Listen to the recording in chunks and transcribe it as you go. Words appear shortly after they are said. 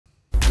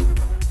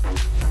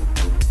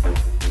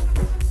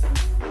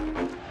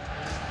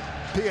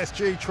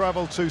PSG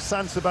travel to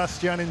San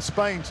Sebastian in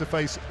Spain to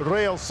face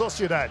Real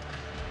Sociedad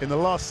in the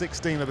last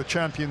 16 of the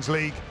Champions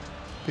League.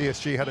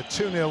 PSG had a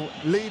 2-0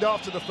 lead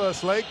after the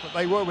first leg, but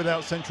they were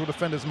without central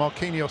defenders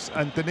Marquinhos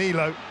and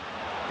Danilo.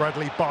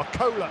 Bradley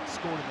Barcola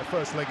scored in the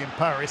first leg in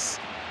Paris.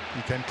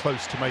 He came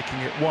close to making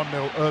it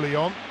 1-0 early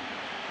on.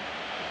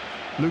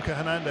 Luca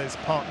Hernandez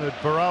partnered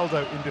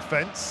Beraldo in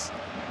defence.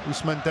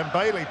 Ousmane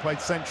Dembélé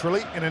played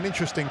centrally in an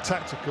interesting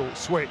tactical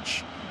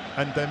switch.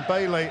 And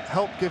Dembélé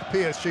helped give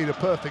PSG the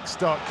perfect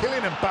start.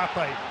 Kylian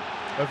Mbappé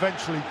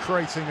eventually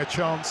creating a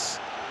chance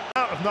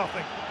out of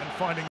nothing and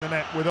finding the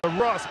net with a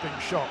rasping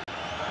shot.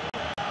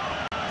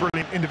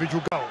 Brilliant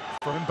individual goal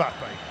from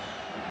Mbappé.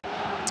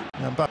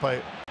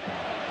 Mbappé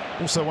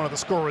also one of the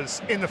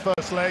scorers in the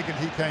first leg, and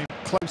he came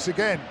close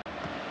again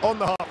on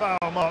the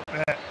half-hour mark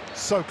there,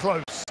 so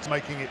close to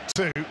making it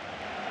 2.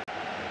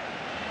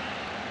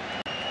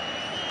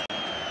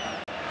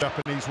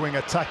 Japanese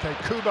winger Take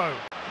Kubo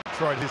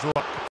tried his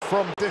luck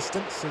from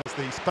distance as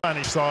the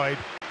Spanish side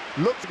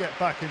looked to get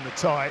back in the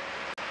tie.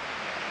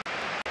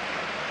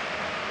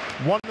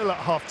 1-0 at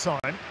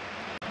half-time.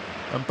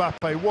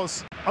 Mbappé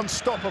was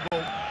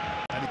unstoppable,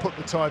 and he put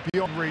the tie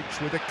beyond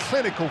reach with a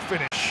clinical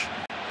finish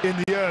in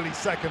the early in the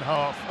second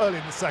half.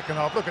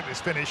 Look at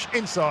this finish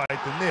inside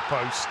the near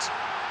post.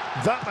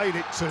 That made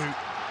it 2,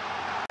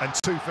 and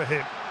 2 for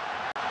him.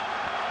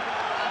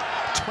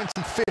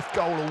 25th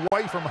goal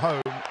away from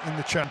home in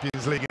the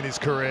Champions League in his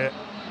career.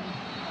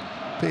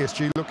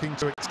 PSG looking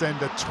to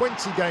extend a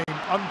 20-game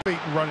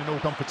unbeaten run in all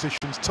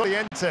competitions.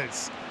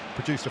 Torrientes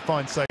produced a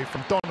fine save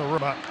from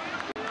Donnarumma.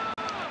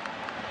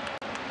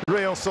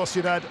 Real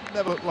Sociedad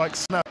never looked like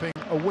snapping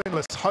a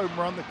winless home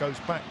run that goes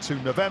back to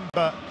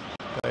November.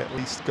 They at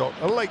least got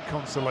a late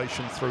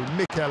consolation through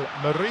Mikel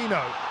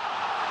Merino.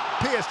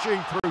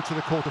 PSG through to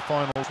the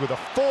quarterfinals with a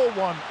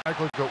 4-1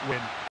 aggregate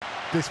win.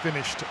 This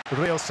finished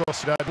Real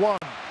Sociedad 1,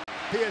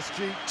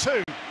 PSG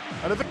 2,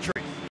 and a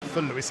victory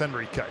for Luis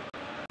Enrique.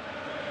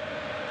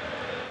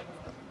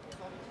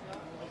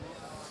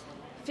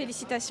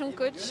 Félicitations,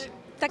 coach.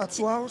 A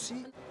toi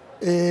aussi.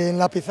 En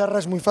la pizarra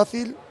es muy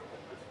fácil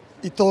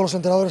y todos los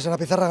entrenadores en la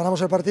pizarra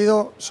ganamos el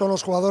partido. Son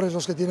los jugadores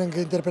los que tienen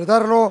que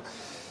interpretarlo,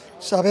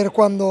 saber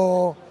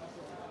cuándo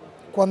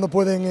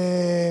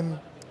pueden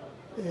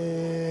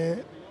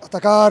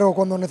atacar o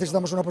cuándo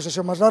necesitamos una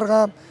posesión más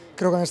larga.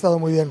 Creo que han estado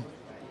muy bien.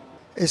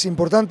 Es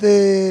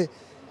importante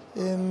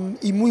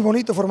y muy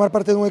bonito formar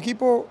parte de un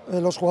equipo.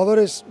 Los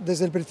jugadores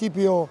desde el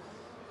principio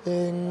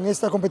en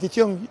esta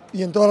competición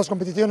y en todas las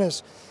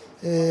competiciones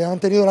han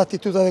tenido la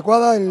actitud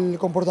adecuada, el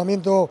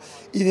comportamiento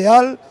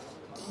ideal,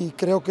 y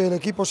creo que el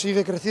equipo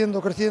sigue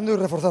creciendo y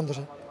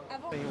reforzándose.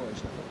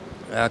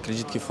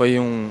 Acredito que foi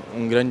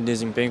grande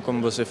desempenho,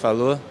 como você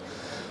falou.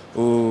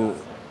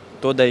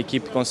 Toda a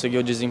equipe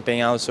conseguiu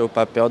desempenhar o seu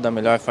papel da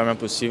melhor forma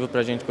possível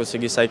para a gente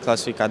conseguir sair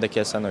classificado aqui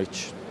essa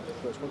noite.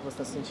 Como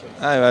você está se sentindo?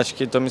 Eu acho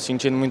que estou me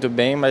sentindo muito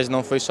bem, mas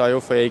não foi só eu,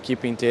 foi a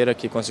equipe inteira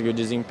que conseguiu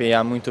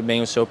desempenhar muito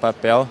bem o seu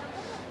papel.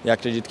 E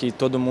acredito que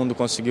todo mundo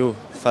conseguiu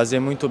fazer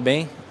muito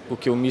bem o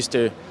que o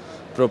Mister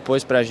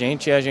propôs para a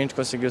gente, e a gente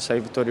conseguiu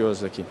sair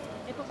vitorioso aqui.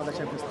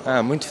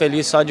 Muito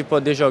feliz só de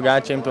poder jogar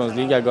a Champions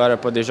League, agora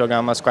poder jogar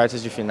umas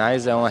quartas de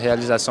finais é uma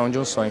realização de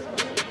um sonho.